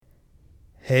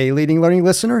Hey, Leading Learning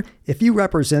listener, if you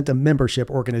represent a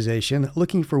membership organization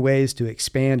looking for ways to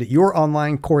expand your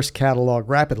online course catalog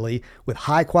rapidly with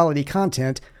high-quality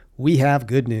content, we have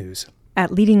good news. At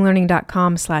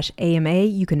leadinglearning.com/AMA,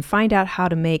 you can find out how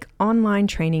to make online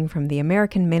training from the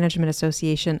American Management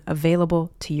Association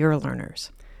available to your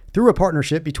learners. Through a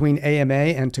partnership between AMA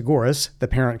and Tagoras, the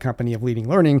parent company of Leading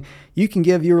Learning, you can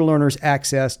give your learners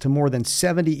access to more than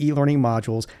 70 e-learning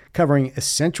modules covering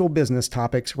essential business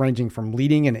topics ranging from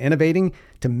leading and innovating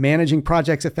to managing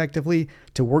projects effectively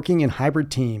to working in hybrid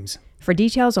teams. For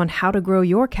details on how to grow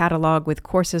your catalog with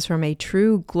courses from a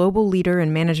true global leader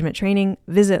in management training,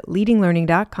 visit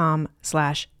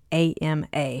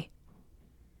leadinglearning.com/AMA.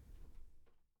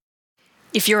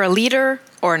 If you're a leader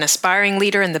or an aspiring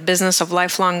leader in the business of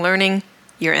lifelong learning,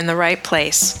 you're in the right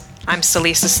place. I'm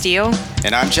Celisa Steele.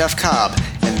 And I'm Jeff Cobb,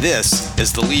 and this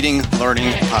is the Leading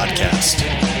Learning Podcast.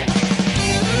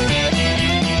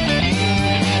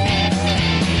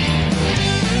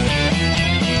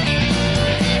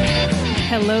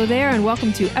 Hello there, and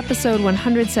welcome to episode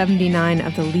 179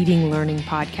 of the Leading Learning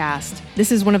Podcast.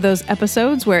 This is one of those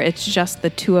episodes where it's just the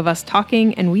two of us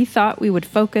talking, and we thought we would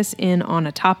focus in on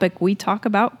a topic we talk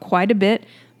about quite a bit,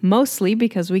 mostly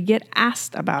because we get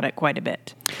asked about it quite a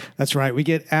bit. That's right. We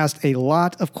get asked a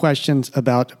lot of questions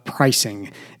about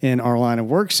pricing in our line of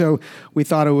work. So we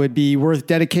thought it would be worth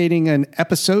dedicating an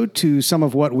episode to some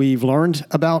of what we've learned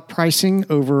about pricing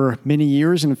over many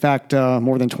years, in fact,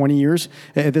 more than 20 years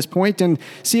at this point, and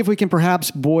see if we can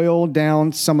perhaps boil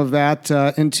down some of that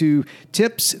into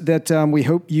tips that we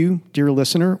hope you, dear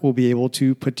listener, will be able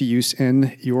to put to use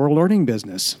in your learning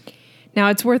business. Now,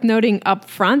 it's worth noting up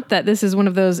front that this is one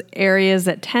of those areas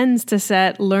that tends to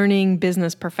set learning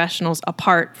business professionals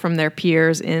apart from their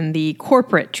peers in the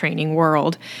corporate training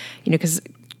world. Because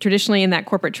traditionally in that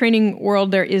corporate training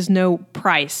world, there is no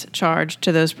price charged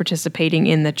to those participating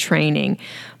in the training.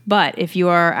 But if you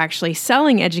are actually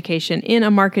selling education in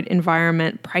a market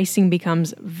environment, pricing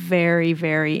becomes very,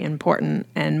 very important.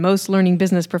 And most learning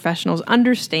business professionals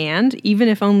understand, even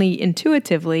if only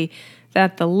intuitively,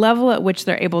 that the level at which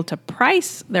they're able to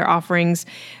price their offerings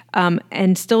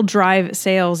and still drive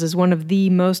sales is one of the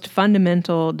most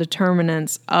fundamental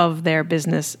determinants of their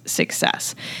business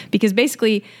success. Because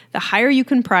basically, the higher you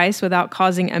can price without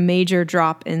causing a major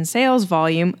drop in sales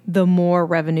volume, the more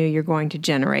revenue you're going to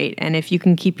generate. And if you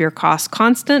can keep your costs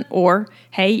constant, or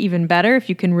hey, even better, if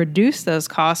you can reduce those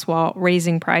costs while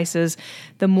raising prices,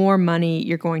 the more money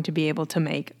you're going to be able to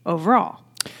make overall.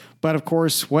 But of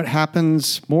course, what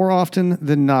happens more often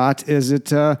than not is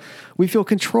that we feel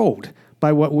controlled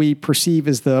by what we perceive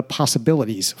as the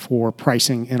possibilities for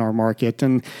pricing in our market.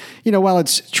 And, while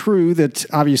it's true that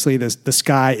obviously the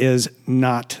sky is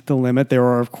not the limit, there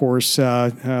are, of course,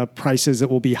 prices that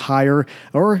will be higher,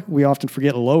 or we often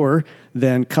forget lower,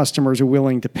 than customers are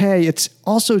willing to pay. It's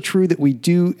also true that we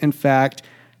do, in fact,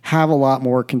 have a lot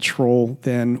more control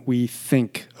than we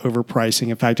think over pricing.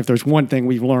 In fact, if there's one thing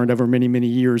we've learned over many, many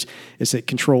years, is that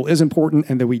control is important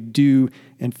and that we do,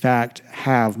 in fact,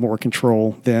 have more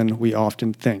control than we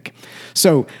often think.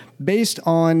 So based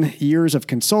on years of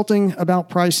consulting about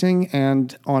pricing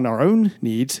and on our own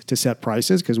needs to set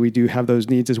prices, because we do have those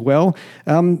needs as well,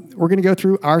 we're going to go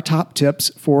through our top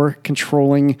tips for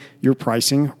controlling your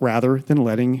pricing rather than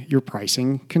letting your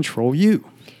pricing control you.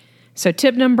 So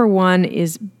tip number one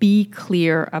is be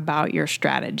clear about your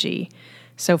strategy.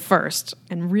 So first,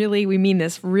 and really we mean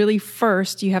this, really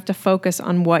first, you have to focus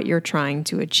on what you're trying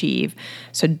to achieve.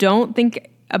 So don't think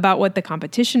about what the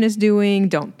competition is doing.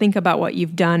 Don't think about what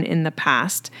you've done in the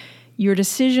past. Your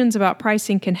decisions about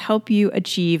pricing can help you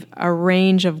achieve a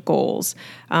range of goals.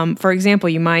 For example,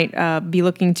 you might be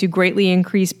looking to greatly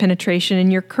increase penetration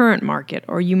in your current market,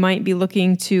 or you might be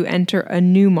looking to enter a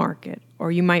new market,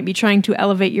 or you might be trying to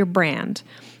elevate your brand,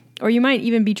 or you might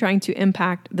even be trying to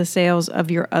impact the sales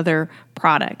of your other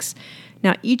products.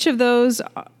 Now, each of those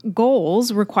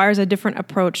goals requires a different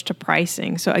approach to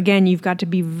pricing. So again, you've got to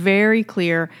be very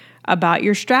clear about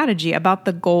your strategy, about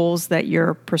the goals that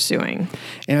you're pursuing.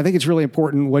 And I think it's really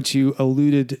important what you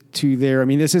alluded to there. I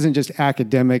mean, this isn't just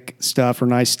academic stuff or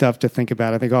nice stuff to think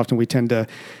about. I think often we tend to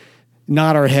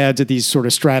nod our heads at these sort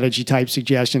of strategy type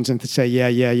suggestions and to say,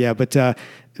 yeah. But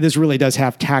this really does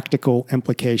have tactical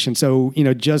implications. So,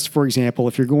 just for example,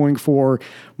 if you're going for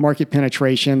market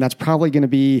penetration, that's probably going to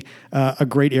be a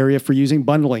great area for using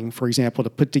bundling, for example, to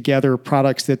put together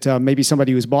products that maybe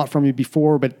somebody who's bought from you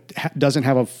before but doesn't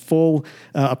have a full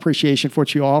appreciation for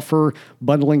what you offer.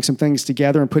 Bundling some things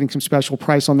together and putting some special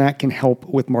price on that can help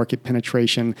with market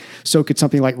penetration. So could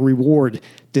something like reward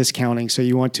discounting. So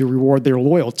you want to reward their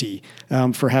loyalty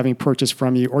for having purchased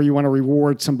from you, or you want to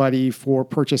reward somebody for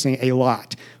purchasing a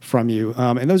lot. from you.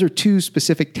 And those are two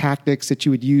specific tactics that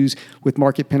you would use with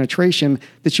market penetration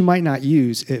that you might not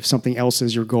use if something else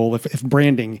is your goal. If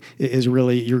branding is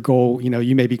really your goal,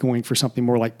 you may be going for something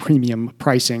more like premium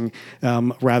pricing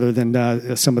rather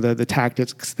than some of the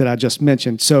tactics that I just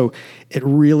mentioned. So it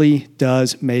really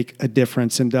does make a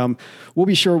difference. And we'll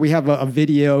be sure we have a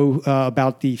video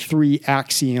about the 3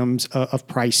 axioms of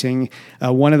pricing.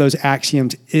 One of those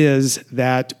axioms is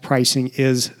that pricing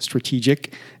is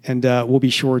strategic. And we'll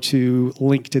be sure to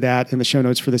link to that in the show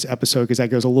notes for this episode because that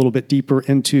goes a little bit deeper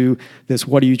into this.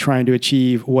 What are you trying to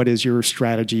achieve? What is your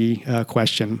strategy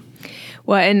question?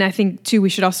 Well, and I think, too, we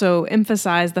should also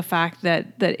emphasize the fact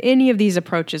that any of these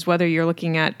approaches, whether you're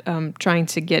looking at trying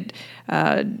to get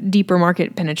deeper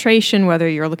market penetration, whether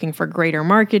you're looking for greater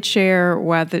market share,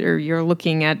 whether you're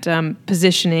looking at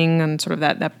positioning and sort of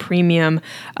that premium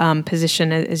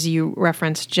position, as you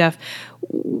referenced, Jeff,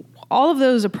 all of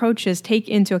those approaches take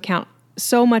into account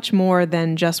so much more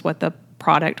than just what the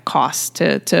product costs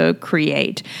to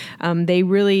create. They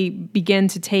really begin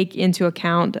to take into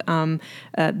account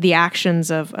the actions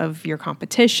of your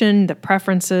competition, the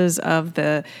preferences of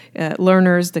the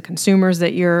learners, the consumers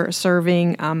that you're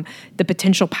serving, the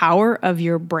potential power of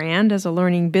your brand as a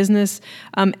learning business.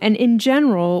 And in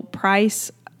general, price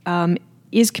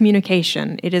is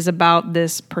communication. It is about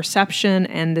this perception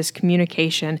and this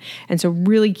communication. And so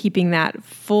really keeping that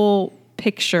full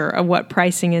picture of what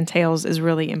pricing entails is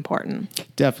really important.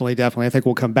 Definitely. I think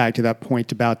we'll come back to that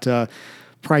point about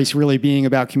price really being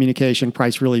about communication,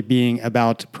 price really being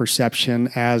about perception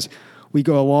as we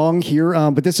go along here.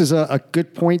 But this is a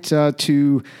good point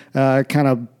to kind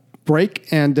of break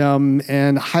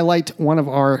and highlight one of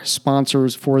our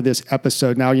sponsors for this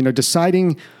episode. Now,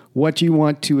 deciding what you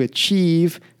want to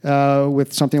achieve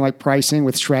with something like pricing,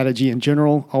 with strategy in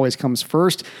general, always comes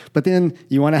first. But then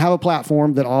you want to have a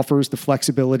platform that offers the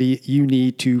flexibility you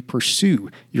need to pursue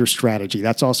your strategy.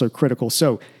 That's also critical.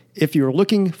 So if you're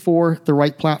looking for the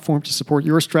right platform to support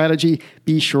your strategy,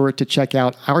 be sure to check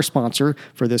out our sponsor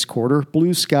for this quarter,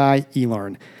 Blue Sky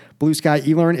eLearn. Blue Sky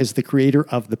eLearn is the creator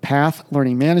of the Path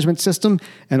Learning Management System,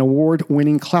 an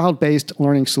award-winning cloud-based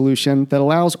learning solution that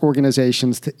allows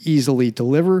organizations to easily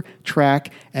deliver,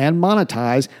 track, and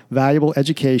monetize valuable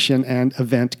education and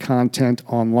event content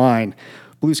online.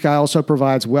 Blue Sky also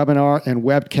provides webinar and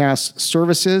webcast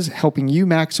services, helping you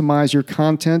maximize your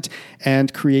content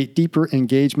and create deeper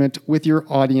engagement with your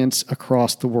audience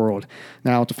across the world.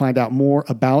 Now, to find out more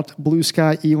about Blue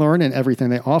Sky eLearn and everything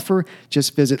they offer,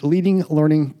 just visit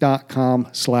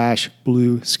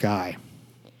leadinglearning.com/Blue Sky.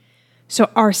 So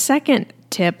our second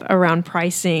tip around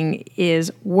pricing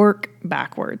is work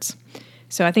backwards.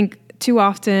 So I think too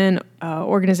often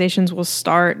organizations will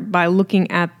start by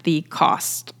looking at the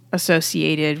cost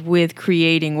associated with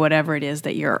creating whatever it is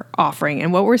that you're offering.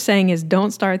 And what we're saying is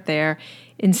don't start there.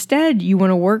 Instead, you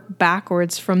want to work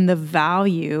backwards from the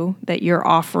value that your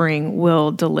offering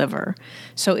will deliver.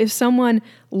 So if someone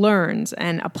learns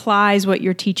and applies what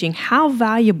you're teaching, how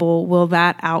valuable will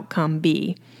that outcome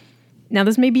be? Now,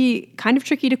 this may be kind of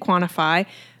tricky to quantify,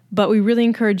 but we really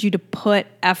encourage you to put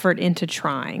effort into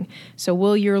trying. So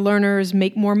will your learners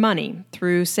make more money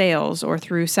through sales or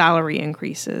through salary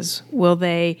increases? Will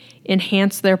they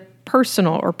enhance their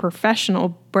personal or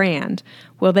professional brand?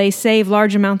 Will they save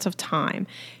large amounts of time?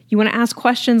 You want to ask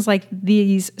questions like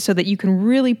these so that you can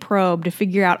really probe to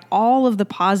figure out all of the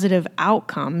positive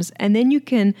outcomes, and then you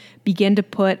can begin to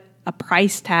put a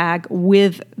price tag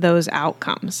with those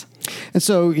outcomes. And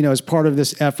so, as part of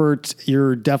this effort,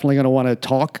 you're definitely going to want to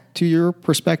talk to your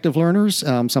prospective learners,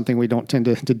 something we don't tend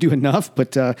to do enough,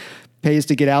 but pays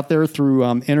to get out there through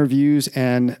interviews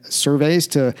and surveys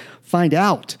to find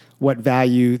out what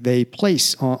value they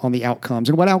place on the outcomes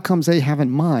and what outcomes they have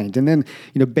in mind. And then,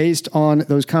 based on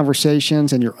those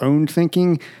conversations and your own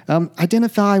thinking,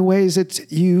 identify ways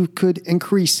that you could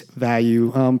increase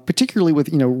value, particularly with,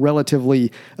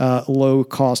 relatively low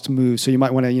cost moves. So you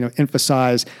might want to,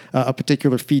 emphasize a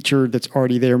particular feature that's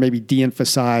already there, maybe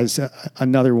de-emphasize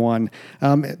another one.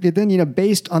 Then,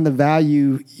 based on the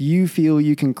value you feel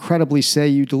you can credibly say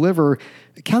you deliver,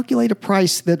 calculate a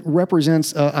price that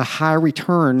represents a high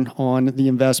return on the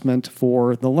investment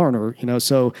for the learner.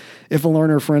 So if a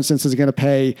learner, for instance, is going to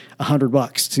pay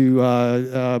 $100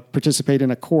 to participate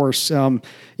in a course,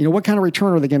 what kind of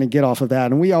return are they going to get off of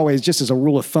that? And we always, just as a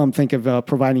rule of thumb, think of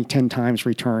providing 10 times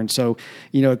return. So,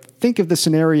 think of the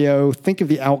scenario, think of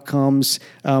the outcomes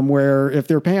where if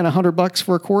they're paying $100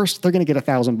 for a course, they're going to get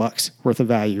 $1,000 worth of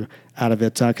value out of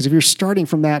it. Because if you're starting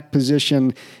from that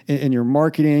position in your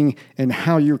marketing and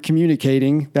how you're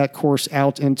communicating that course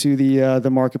out into the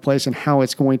marketplace and how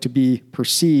it's going to be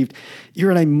perceived,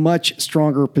 you're in a much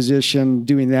stronger position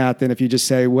doing that than if you just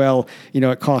say, well,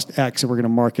 it cost X and we're going to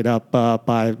mark it up by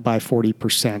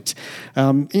 40%.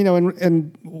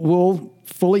 And we'll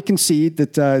fully concede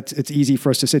that it's easy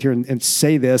for us to sit here and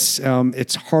say this.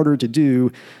 It's harder to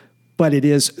do, but it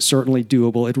is certainly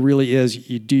doable. It really is.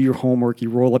 You do your homework, you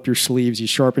roll up your sleeves, you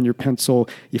sharpen your pencil,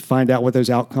 you find out what those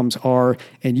outcomes are,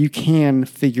 and you can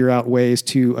figure out ways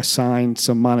to assign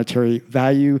some monetary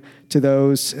value to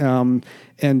those and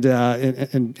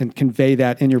convey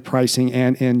that in your pricing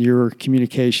and in your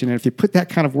communication. And if you put that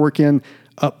kind of work in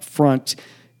up front,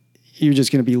 you're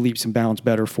just going to be leaps and bounds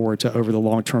better for it over the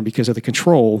long term because of the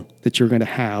control that you're going to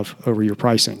have over your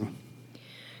pricing.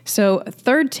 So,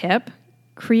 third tip,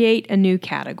 create a new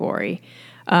category.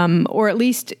 Or at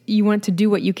least you want to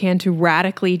do what you can to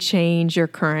radically change your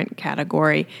current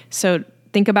category. So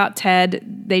think about TED.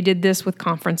 They did this with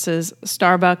conferences.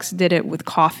 Starbucks did it with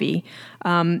coffee.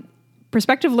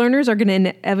 Prospective learners are going to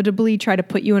inevitably try to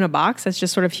put you in a box. That's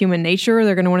just sort of human nature.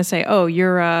 They're going to want to say, oh,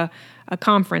 you're a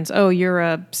conference. Oh, you're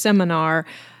a seminar.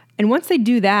 And once they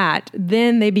do that,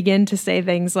 then they begin to say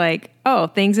things like, oh,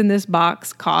 things in this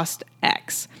box cost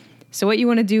X. So what you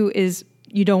want to do is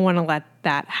you don't want to let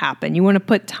that happen. You want to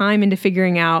put time into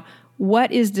figuring out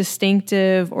what is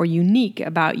distinctive or unique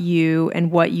about you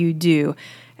and what you do.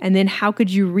 And then how could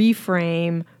you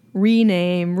reframe,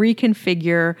 rename,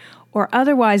 reconfigure, or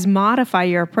otherwise modify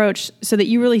your approach so that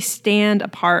you really stand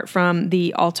apart from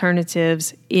the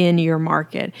alternatives in your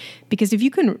market. Because if you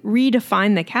can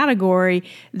redefine the category,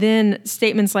 then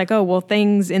statements like, oh, well,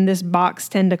 things in this box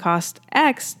tend to cost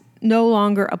X no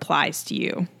longer applies to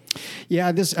you.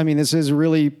 Yeah, this is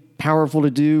really powerful to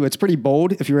do. It's pretty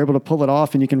bold if you're able to pull it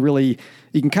off, and you can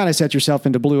kind of set yourself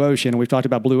into blue ocean. We've talked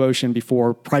about blue ocean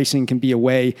before. Pricing can be a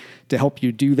way to help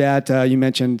you do that. You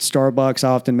mentioned Starbucks. I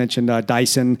often mentioned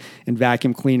Dyson and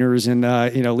vacuum cleaners, and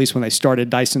at least when they started,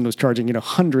 Dyson was charging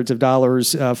hundreds of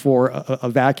dollars for a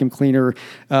vacuum cleaner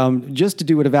just to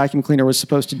do what a vacuum cleaner was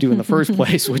supposed to do in the first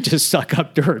place, which is suck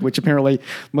up dirt, which apparently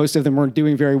most of them weren't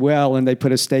doing very well, and they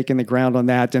put a stake in the ground on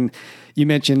that. And you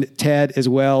mentioned TED as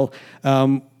well.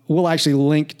 We'll actually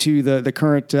link to the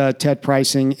current TED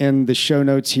pricing in the show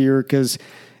notes here because,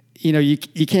 you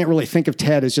can't really think of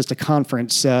TED as just a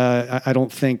conference. I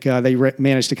don't think they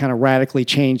managed to kind of radically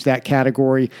change that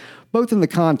category, both in the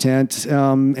content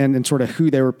and sort of who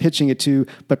they were pitching it to,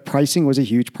 but pricing was a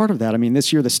huge part of that. I mean,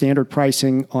 this year the standard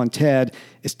pricing on TED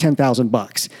is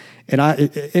 $10,000. And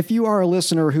if you are a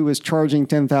listener who is charging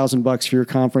 $10,000 for your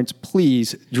conference,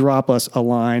 please drop us a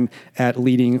line at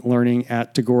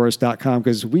leadinglearning@tagoras.com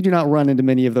because we do not run into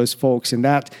many of those folks, and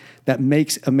that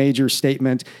makes a major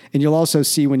statement. And you'll also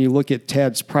see when you look at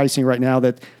TED's pricing right now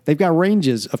that they've got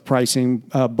ranges of pricing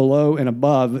below and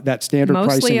above that standard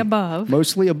pricing.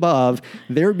 Mostly above.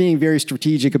 They're being very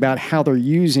strategic about how they're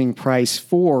using price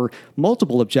for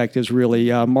multiple objectives,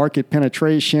 really. Market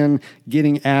penetration,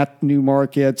 getting at new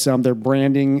markets, their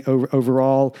branding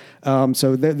overall.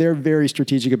 So they're very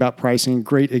strategic about pricing.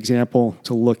 Great example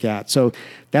to look at. So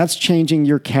that's changing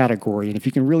your category. And if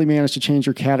you can really manage to change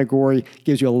your category, it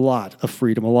gives you a lot of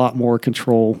freedom, a lot more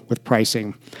control with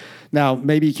pricing. Now,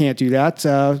 maybe you can't do that.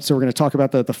 So we're going to talk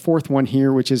about the fourth one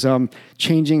here, which is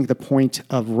changing the point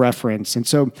of reference. And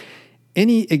so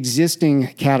any existing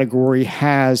category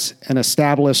has an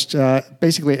established,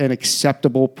 basically an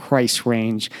acceptable price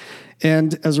range.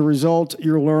 And as a result,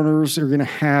 your learners are going to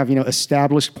have,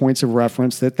 established points of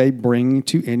reference that they bring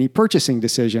to any purchasing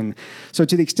decision. So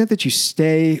to the extent that you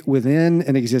stay within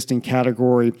an existing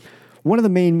category, one of the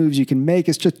main moves you can make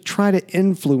is to try to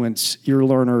influence your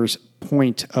learners'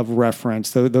 point of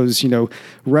reference, those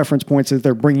reference points that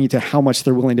they're bringing to how much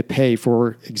they're willing to pay,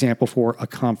 for example, for a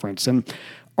conference. And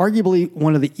arguably,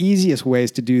 one of the easiest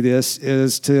ways to do this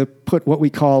is to put what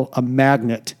we call a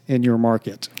magnet in your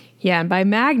market. Yeah, and by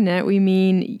magnet, we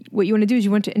mean what you want to do is you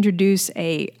want to introduce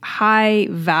a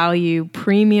high-value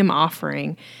premium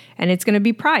offering, and it's going to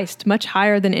be priced much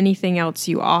higher than anything else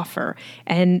you offer.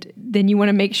 And then you want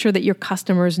to make sure that your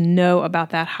customers know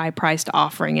about that high-priced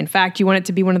offering. In fact, you want it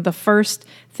to be one of the first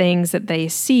things that they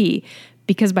see,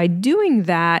 because by doing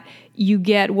that, you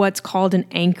get what's called an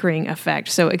anchoring effect.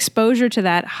 So exposure to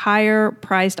that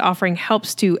higher-priced offering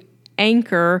helps to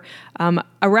anchor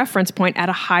a reference point at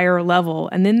a higher level.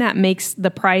 And then that makes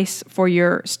the price for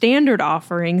your standard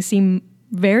offering seem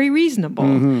very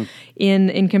reasonable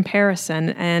in comparison.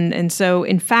 And so,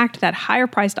 in fact, that higher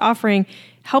priced offering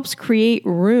helps create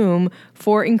room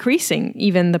for increasing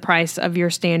even the price of your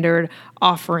standard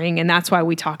offering. And that's why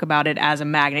we talk about it as a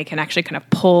magnet. It can actually kind of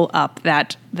pull up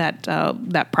that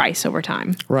price over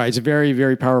time. Right. It's a very,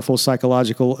 very powerful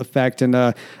psychological effect. And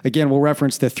again, we'll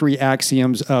reference the 3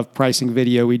 axioms of pricing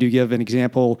video. We do give an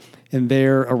example in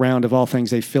there around, of all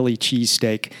things, a Philly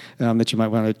cheesesteak that you might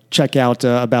want to check out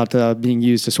about being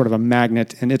used as sort of a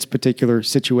magnet in its particular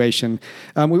situation.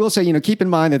 We will say, keep in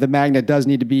mind that the magnet does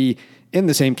need to be in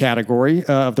the same category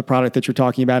of the product that you're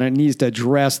talking about, and it needs to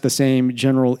address the same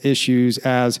general issues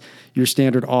as your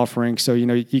standard offering. So,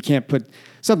 you can't put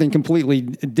something completely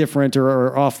different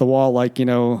or off the wall, like,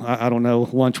 I don't know,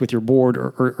 lunch with your board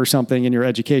or something in your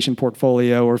education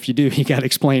portfolio. Or if you do, you got to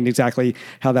explain exactly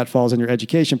how that falls in your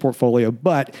education portfolio.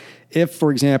 But if,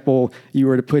 for example, you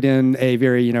were to put in a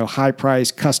very, high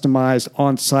price, customized,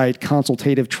 on-site,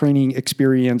 consultative training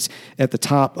experience at the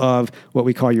top of what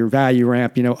we call your value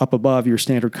ramp, up above your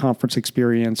standard conference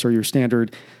experience or your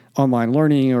standard online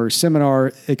learning or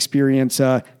seminar experience,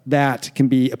 that can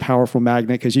be a powerful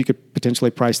magnet, because you could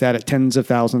potentially price that at tens of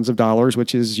thousands of dollars,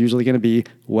 which is usually going to be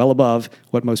well above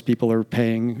what most people are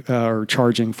paying or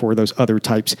charging for those other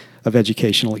types of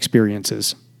educational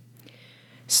experiences.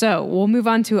 So we'll move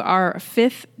on to our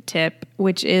 5th tip,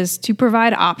 which is to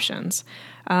provide options.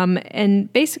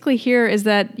 And basically here is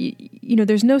that,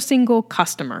 there's no single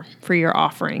customer for your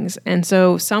offerings. And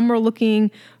so some are looking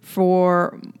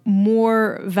for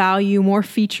more value, more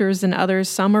features than others.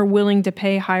 Some are willing to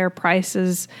pay higher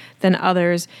prices than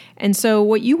others. And so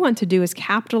what you want to do is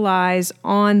capitalize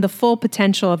on the full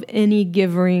potential of any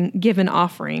given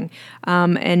offering.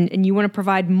 And you want to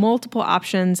provide multiple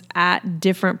options at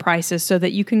different prices so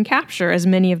that you can capture as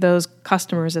many of those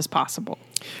customers as possible.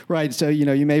 Right. So,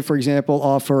 you may, for example,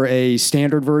 offer a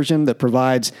standard version that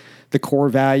provides the core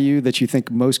value that you think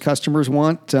most customers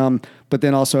want, but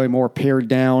then also a more pared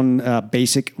down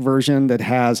basic version that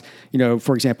has,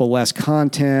 for example, less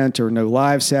content or no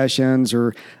live sessions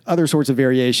or other sorts of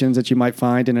variations that you might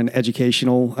find in an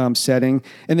educational setting.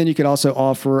 And then you could also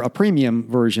offer a premium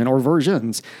version or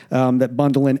versions that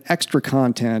bundle in extra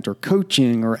content or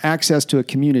coaching or access to a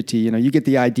community. You get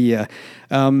the idea.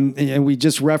 And we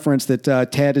just referenced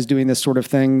that TED is doing this sort of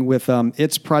thing with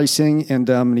its pricing. And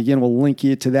again, we'll link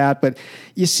you to that. But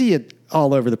you see it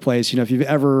all over the place. If you've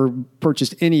ever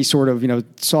purchased any sort of,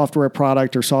 software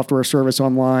product or software service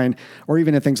online, or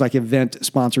even in things like event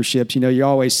sponsorships, you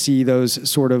always see those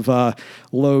sort of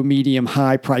low, medium,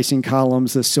 high pricing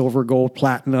columns, the silver, gold,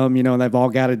 platinum, and they've all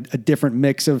got a different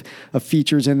mix of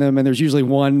features in them. And there's usually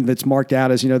one that's marked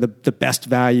out as, the best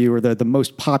value or the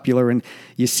most popular. And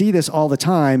you see this all the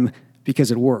time because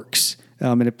it works.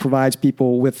 And it provides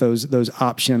people with those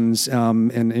options,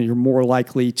 and you're more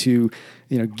likely to,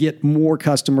 get more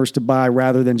customers to buy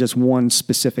rather than just one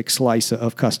specific slice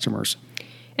of customers.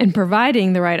 And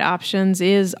providing the right options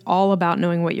is all about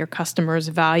knowing what your customers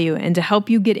value. And to help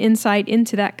you get insight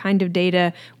into that kind of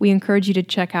data, we encourage you to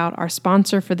check out our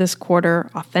sponsor for this quarter,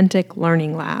 Authentic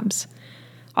Learning Labs.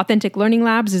 Authentic Learning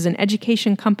Labs is an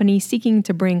education company seeking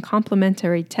to bring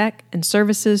complementary tech and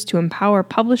services to empower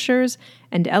publishers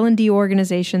and L&D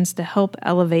organizations to help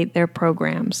elevate their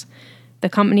programs. The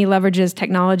company leverages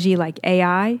technology like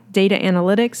AI, data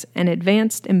analytics, and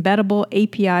advanced embeddable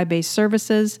API-based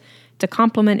services to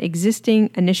complement existing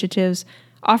initiatives,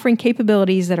 offering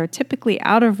capabilities that are typically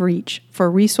out of reach for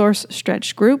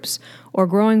resource-stretched groups or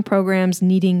growing programs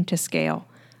needing to scale.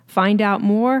 Find out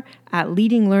more at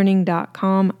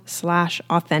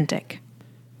leadinglearning.com/authentic.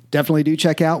 Definitely do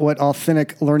check out what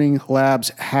Authentic Learning Labs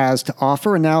has to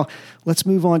offer. And now let's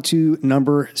move on to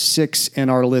number 6 in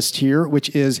our list here,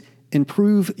 which is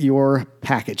improve your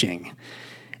packaging.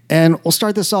 And we'll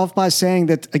start this off by saying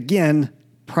that, again,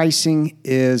 pricing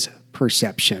is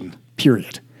perception,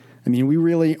 period. I mean, we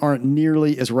really aren't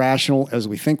nearly as rational as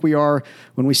we think we are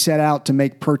when we set out to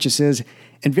make purchases.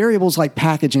 And variables like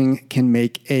packaging can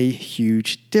make a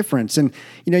huge difference. And,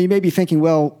 you may be thinking,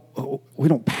 well, we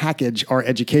don't package our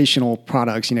educational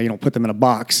products. You don't put them in a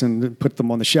box and put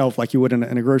them on the shelf like you would in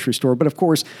a grocery store. But of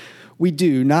course, we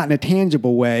do, not in a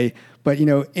tangible way. But,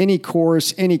 any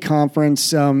course, any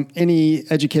conference, any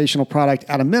educational product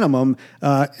at a minimum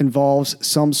involves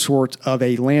some sort of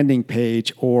a landing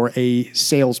page or a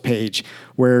sales page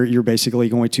where you're basically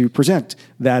going to present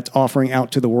that offering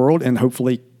out to the world and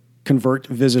hopefully convert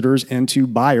visitors into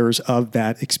buyers of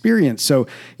that experience. So,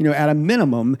 at a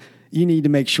minimum, you need to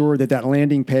make sure that that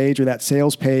landing page or that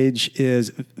sales page is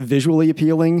visually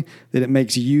appealing, that it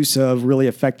makes use of really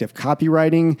effective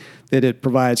copywriting, that it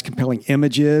provides compelling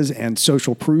images and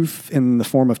social proof in the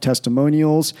form of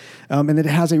testimonials, and that it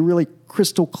has a really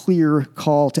crystal clear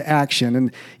call to action.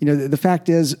 And the fact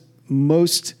is,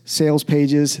 most sales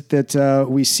pages that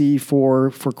we see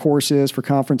for courses, for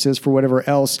conferences, for whatever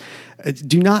else,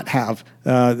 do not have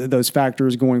those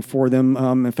factors going for them.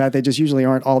 In fact, they just usually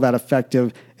aren't all that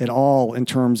effective at all in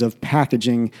terms of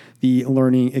packaging the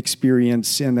learning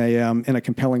experience in a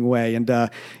compelling way. And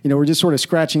we're just sort of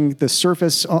scratching the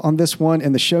surface on this one.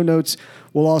 In the show notes,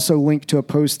 we'll also link to a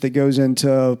post that goes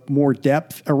into more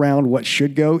depth around what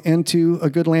should go into a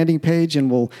good landing page, and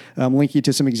we'll link you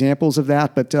to some examples of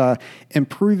that. But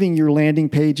improving your landing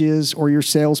pages or your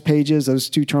sales pages, those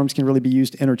two terms can really be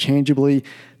used interchangeably.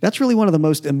 That's really one of the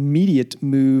most immediate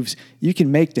moves you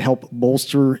can make to help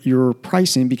bolster your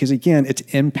pricing because, again, it's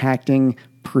impacting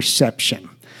perception.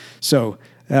 So,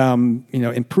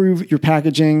 improve your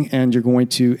packaging and you're going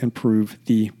to improve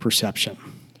the perception.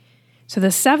 So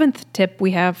the seventh tip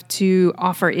we have to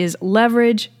offer is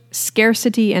leverage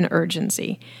scarcity and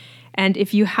urgency. And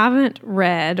if you haven't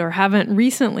read or haven't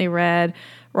recently read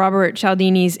Robert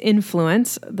Cialdini's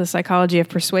Influence, The Psychology of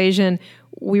Persuasion,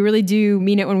 we really do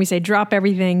mean it when we say drop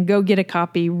everything, go get a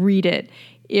copy, read it.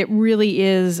 It really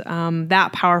is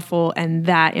that powerful and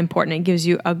that important. It gives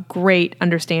you a great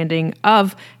understanding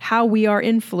of how we are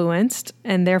influenced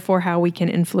and therefore how we can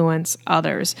influence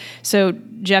others. So,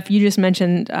 Jeff, you just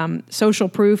mentioned social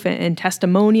proof and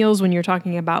testimonials when you're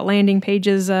talking about landing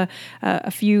pages a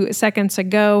few seconds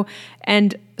ago.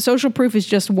 And social proof is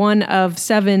just one of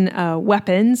 7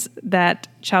 weapons that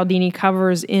Cialdini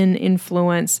covers in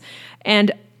Influence.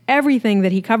 And everything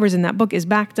that he covers in that book is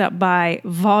backed up by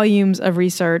volumes of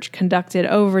research conducted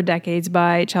over decades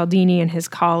by Cialdini and his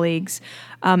colleagues.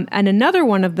 And another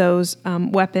one of those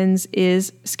weapons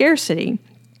is scarcity.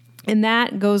 And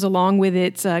that goes along with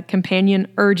its companion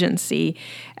urgency.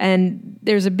 And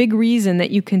there's a big reason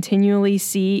that you continually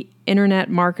see internet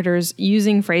marketers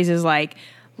using phrases like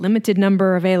limited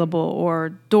number available or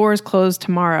doors closed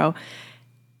tomorrow.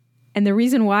 And the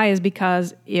reason why is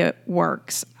because it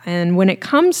works. And when it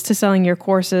comes to selling your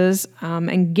courses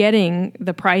and getting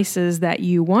the prices that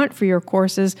you want for your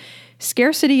courses,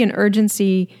 scarcity and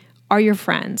urgency are your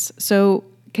friends. So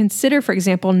consider, for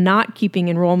example, not keeping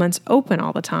enrollments open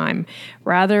all the time.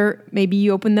 Rather, maybe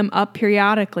you open them up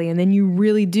periodically and then you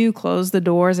really do close the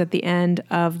doors at the end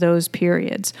of those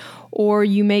periods. Or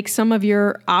you make some of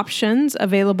your options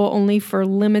available only for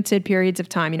limited periods of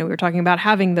time. We were talking about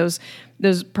having those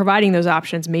providing those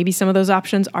options. Maybe some of those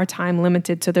options are time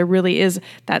limited. So there really is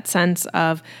that sense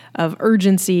of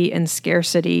urgency and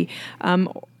scarcity.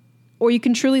 Or you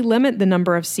can truly limit the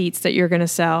number of seats that you're going to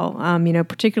sell,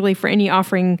 particularly for any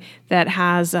offering that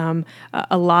has a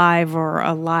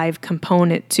live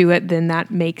component to it, then that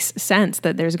makes sense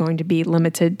that there's going to be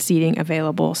limited seating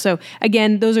available. So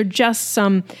again, those are just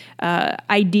some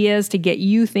ideas to get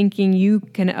you thinking. You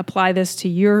can apply this to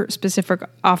your specific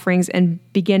offerings and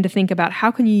begin to think about how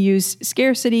can you use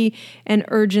scarcity and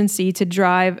urgency to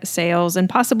drive sales and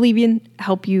possibly even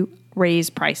help you raise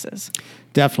prices.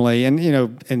 Definitely.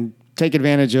 And take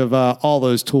advantage of all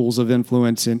those tools of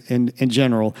influence in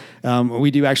general.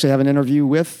 We do actually have an interview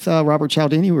with Robert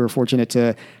Cialdini. We were fortunate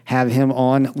to have him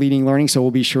on Leading Learning, so we'll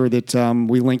be sure that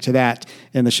we link to that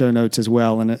in the show notes as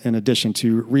well. In addition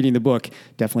to reading the book,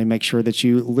 definitely make sure that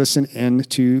you listen in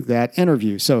to that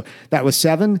interview. So that was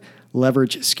 7,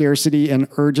 leverage scarcity and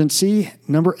urgency.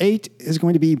 Number 8 is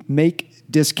going to be make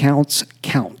discounts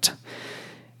count.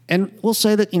 And we'll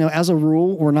say that, as a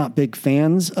rule, we're not big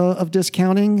fans of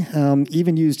discounting.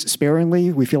 Even used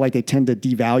sparingly, we feel like they tend to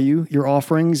devalue your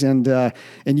offerings, and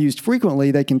used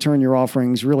frequently, they can turn your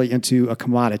offerings really into a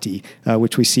commodity,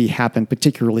 which we see happen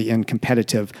particularly in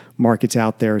competitive markets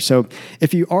out there. So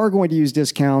if you are going to use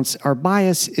discounts, our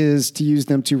bias is to use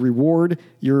them to reward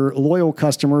your loyal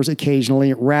customers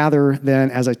occasionally rather than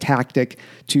as a tactic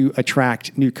to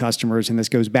attract new customers. And this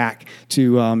goes back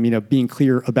to being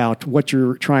clear about what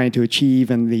you're trying to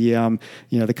achieve and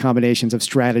the combinations of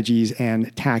strategies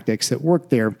and tactics that work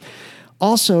there.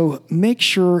 Also, make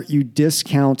sure you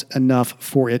discount enough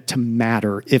for it to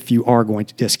matter if you are going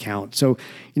to discount. So,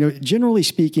 generally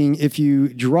speaking, if you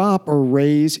drop or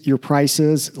raise your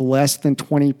prices less than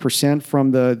 20% from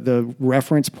the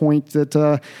reference point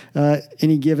that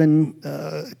any given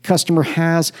customer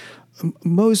has,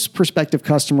 most prospective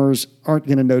customers aren't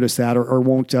going to notice that or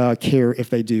won't care if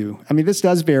they do. I mean, this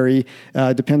does vary.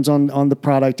 Depends on the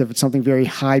product. If it's something very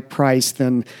high priced,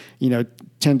 then,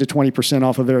 10 to 20%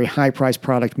 off a very high price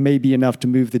product may be enough to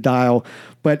move the dial.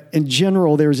 But in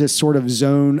general, there's this sort of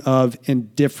zone of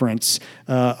indifference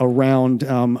around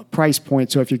price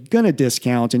points. So if you're going to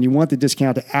discount and you want the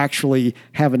discount to actually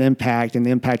have an impact, and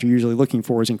the impact you're usually looking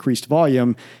for is increased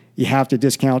volume, you have to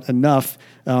discount enough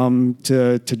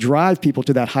to drive people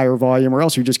to that higher volume, or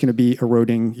else you're just going to be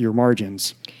eroding your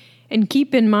margins. And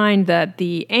keep in mind that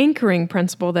the anchoring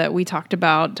principle that we talked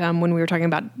about when we were talking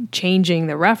about changing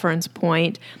the reference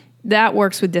point, that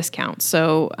works with discounts.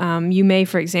 So you may,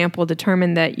 for example,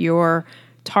 determine that your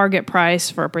target price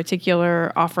for a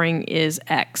particular offering is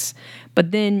X,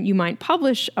 but then you might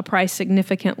publish a price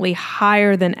significantly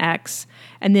higher than X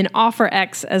and then offer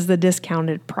X as the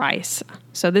discounted price.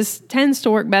 So this tends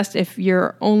to work best if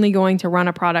you're only going to run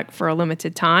a product for a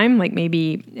limited time, like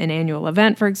maybe an annual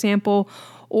event, for example,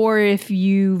 or if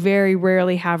you very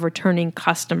rarely have returning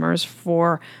customers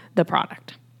for the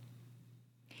product.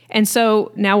 And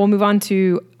so now we'll move on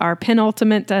to our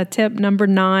penultimate tip, number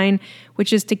 9,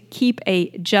 which is to keep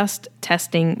a just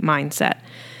testing mindset.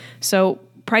 So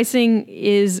pricing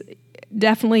is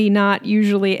definitely not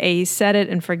usually a set it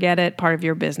and forget it part of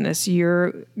your business.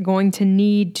 You're going to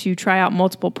need to try out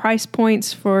multiple price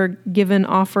points for given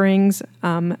offerings,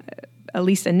 at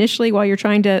least initially while you're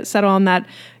trying to settle on that,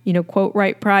 quote,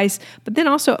 right price, but then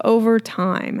also over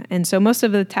time. And so most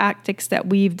of the tactics that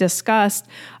we've discussed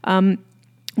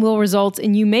will result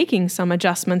in you making some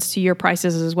adjustments to your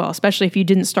prices as well, especially if you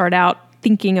didn't start out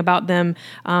thinking about them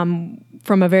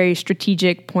from a very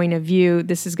strategic point of view.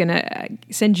 This is going to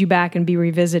send you back and be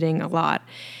revisiting a lot.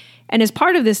 And as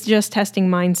part of this just testing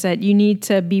mindset, you need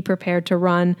to be prepared to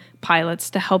run pilots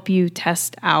to help you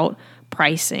test out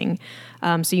pricing.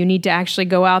 So you need to actually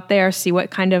go out there, see what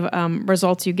kind of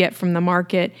results you get from the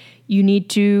market. You need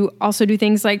to also do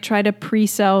things like try to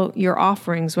pre-sell your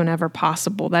offerings whenever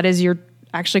possible. That is, you're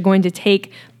actually going to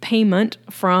take payment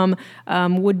from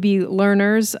would-be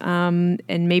learners, and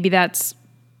maybe that's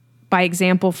by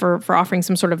example for offering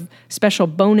some sort of special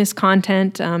bonus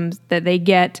content that they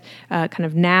get kind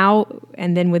of now,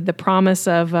 and then with the promise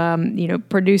of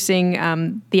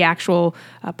producing the actual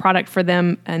product for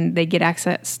them, and they get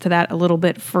access to that a little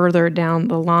bit further down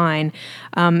the line.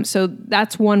 So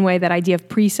that's one way, that idea of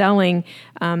pre-selling.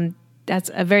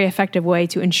 That's a very effective way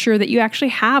to ensure that you actually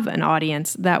have an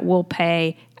audience that will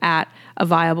pay at a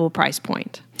viable price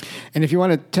point. And if you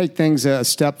want to take things a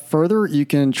step further, you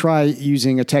can try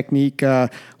using a technique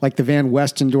like the Van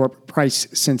Westendorp price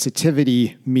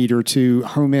sensitivity meter to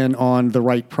home in on the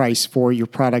right price for your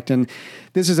product. And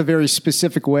this is a very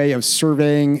specific way of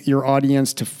surveying your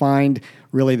audience to find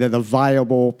really the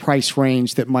viable price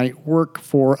range that might work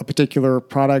for a particular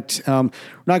product. We're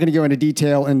not going to go into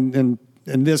detail in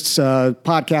this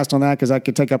podcast on that, because that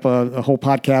could take up a whole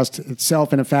podcast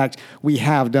itself. And in fact, we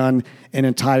have done an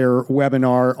entire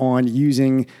webinar on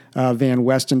using Van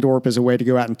Westendorp as a way to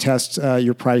go out and test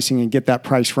your pricing and get that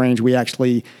price range. We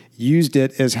actually used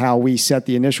it as how we set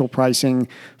the initial pricing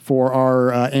for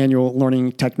our annual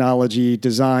Learning Technology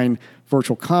Design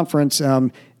virtual conference.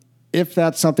 If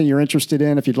that's something you're interested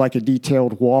in, if you'd like a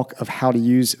detailed walk of how to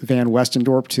use Van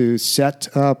Westendorp to set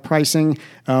pricing,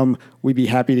 we'd be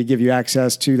happy to give you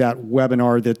access to that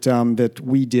webinar that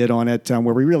we did on it,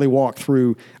 where we really walk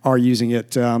through our using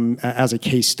it as a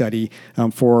case study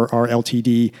for our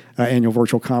LTD annual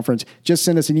virtual conference. Just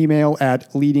send us an email at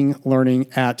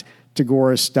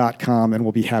leadinglearning@tagoras.com, and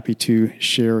we'll be happy to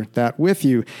share that with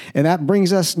you. And that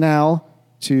brings us now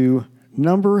to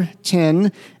number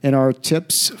 10 in our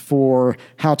tips for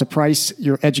how to price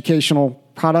your educational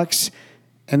products.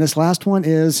 And this last one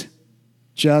is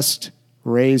just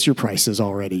raise your prices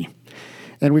already.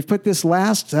 And we've put this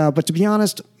last, but to be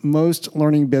honest, most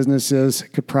learning businesses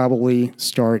could probably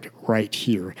start right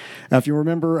here. If you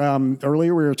remember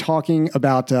earlier, we were talking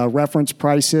about reference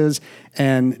prices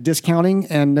and discounting,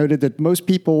 and noted that most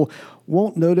people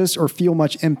won't notice or feel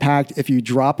much impact if you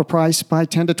drop a price by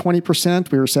 10 to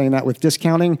 20%. We were saying that with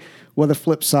discounting. Well, the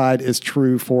flip side is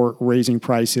true for raising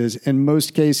prices. In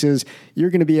most cases,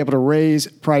 you're going to be able to raise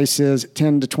prices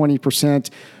 10 to 20%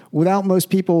 without most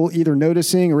people either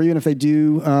noticing, or even if they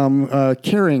do,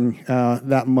 caring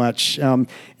that much. And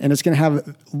it's going to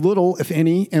have little, if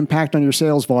any, impact on your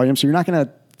sales volume. So you're not going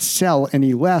to sell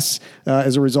any less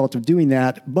as a result of doing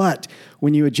that. But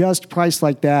when you adjust price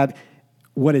like that,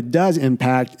 what it does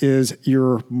impact is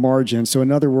your margin. So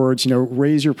in other words,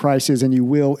 raise your prices and you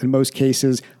will, in most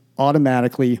cases,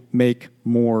 automatically make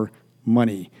more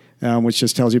money. which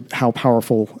just tells you how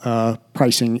powerful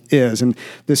pricing is. And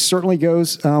this certainly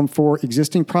goes for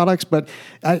existing products, but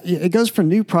it goes for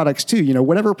new products too.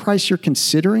 Whatever price you're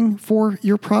considering for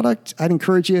your product, I'd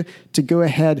encourage you to go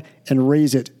ahead and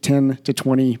raise it 10 to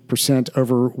 20%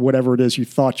 over whatever it is you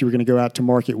thought you were going to go out to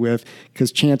market with,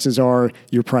 because chances are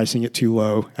you're pricing it too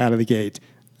low out of the gate.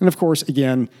 And of course,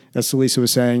 again, as Celisa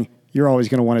was saying, you're always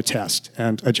going to want to test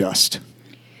and adjust.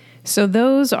 So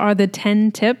those are the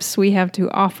 10 tips we have to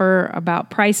offer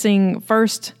about pricing.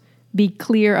 First, be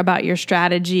clear about your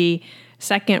strategy.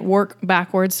 Second, work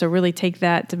backwards. So really take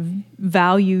that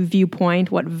value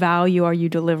viewpoint. What value are you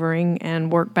delivering?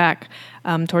 And work back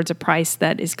towards a price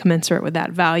that is commensurate with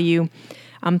that value.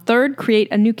 Third, create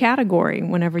a new category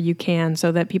whenever you can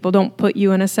so that people don't put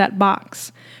you in a set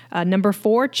box. Number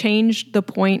 4, change the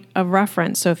point of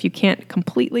reference. So if you can't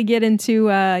completely get into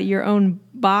your own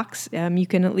box, you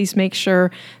can at least make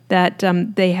sure that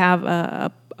they have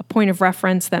a point of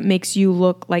reference that makes you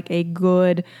look like a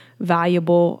good,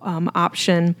 valuable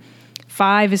option.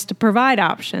 5 is to provide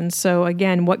options. So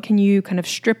again, what can you kind of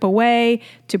strip away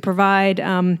to provide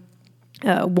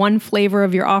one flavor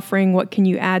of your offering? What can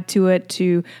you add to it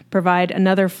to provide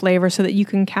another flavor so that you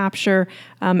can capture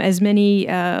as many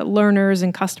learners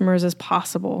and customers as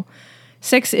possible?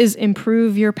 6 is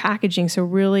improve your packaging. So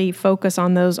really focus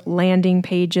on those landing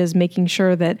pages, making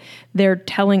sure that they're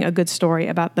telling a good story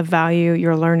about the value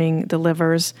your learning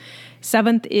delivers.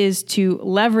 7th is to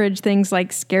leverage things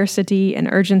like scarcity and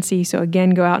urgency. So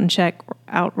again, go out and check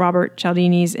out Robert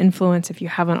Cialdini's influence if you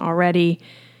haven't already.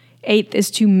 8th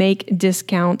is to make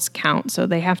discounts count. So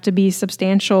they have to be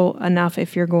substantial enough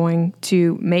if you're going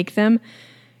to make them.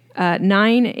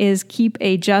 9 is keep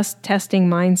a just testing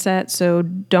mindset. So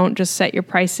don't just set your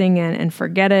pricing and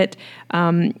forget it.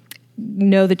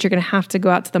 Know that you're going to have to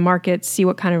go out to the market, see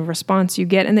what kind of response you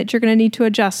get, and that you're going to need to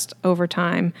adjust over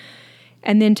time.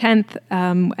 And then 10th,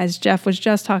 as Jeff was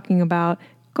just talking about,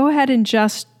 go ahead and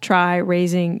just try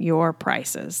raising your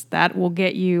prices. That will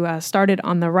get you started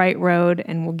on the right road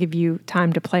and will give you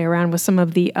time to play around with some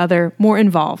of the other more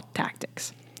involved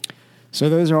tactics. So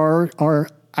those are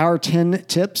our 10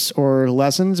 tips or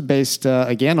lessons based,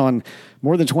 again, on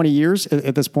more than 20 years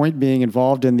at this point being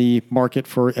involved in the market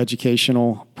for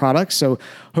educational products. So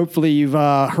hopefully you've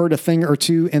heard a thing or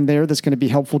two in there that's going to be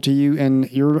helpful to you in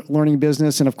your learning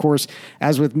business. And of course,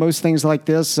 as with most things like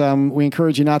this, we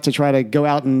encourage you not to try to go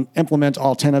out and implement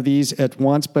all 10 of these at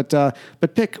once, but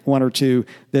pick one or two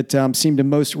that seem to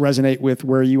most resonate with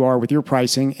where you are with your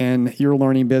pricing and your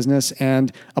learning business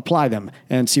and apply them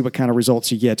and see what kind of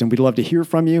results you get. And we'd love to hear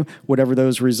from you, whatever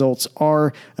those results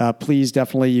are. Please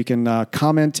definitely, you can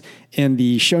comment in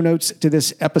the show notes to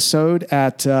this episode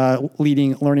at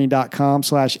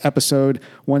leadinglearning.com/episode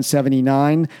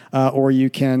 179, or you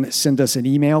can send us an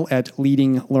email at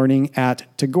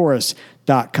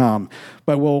leadinglearning@tagoras.com.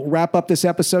 But we'll wrap up this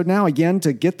episode now. Again,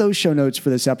 to get those show notes for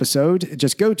this episode,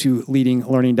 just go to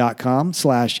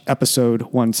leadinglearning.com/episode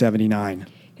 179.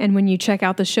 And when you check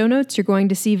out the show notes, you're going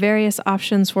to see various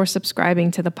options for subscribing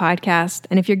to the podcast.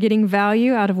 And if you're getting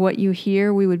value out of what you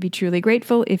hear, we would be truly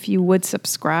grateful if you would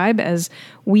subscribe, as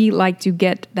we like to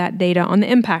get that data on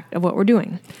the impact of what we're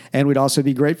doing. And we'd also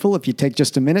be grateful if you take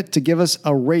just a minute to give us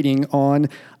a rating on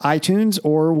iTunes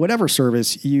or whatever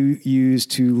service you use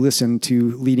to listen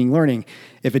to Leading Learning.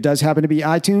 If it does happen to be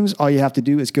iTunes, all you have to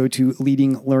do is go to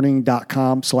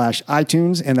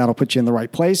leadinglearning.com/iTunes, and that'll put you in the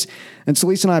right place. And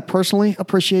Celisa and I personally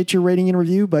appreciate your rating and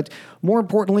review, but more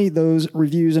importantly, those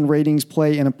reviews and ratings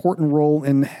play an important role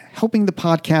in helping the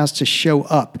podcast to show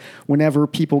up whenever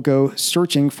people go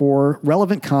searching for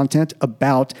relevant content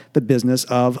about the business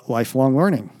of lifelong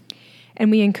learning. And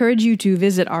we encourage you to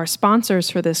visit our sponsors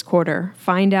for this quarter.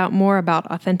 Find out more about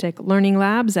Authentic Learning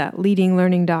Labs at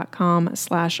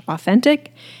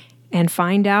leadinglearning.com/authentic, and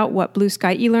find out what Blue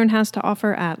Sky eLearn has to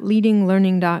offer at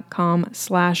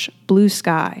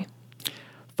leadinglearning.com/bluesky.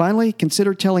 Finally,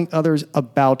 consider telling others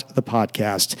about the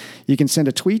podcast. You can send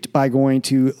a tweet by going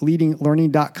to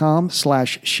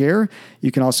leadinglearning.com/share.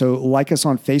 You can also like us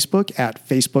on Facebook at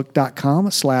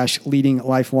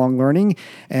facebook.com/leadinglifalonglearning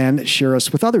and share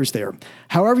us with others there.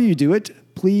 However you do it,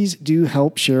 please do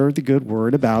help share the good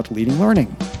word about Leading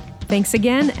Learning. Thanks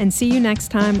again, and see you next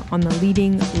time on the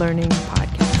Leading Learning Podcast.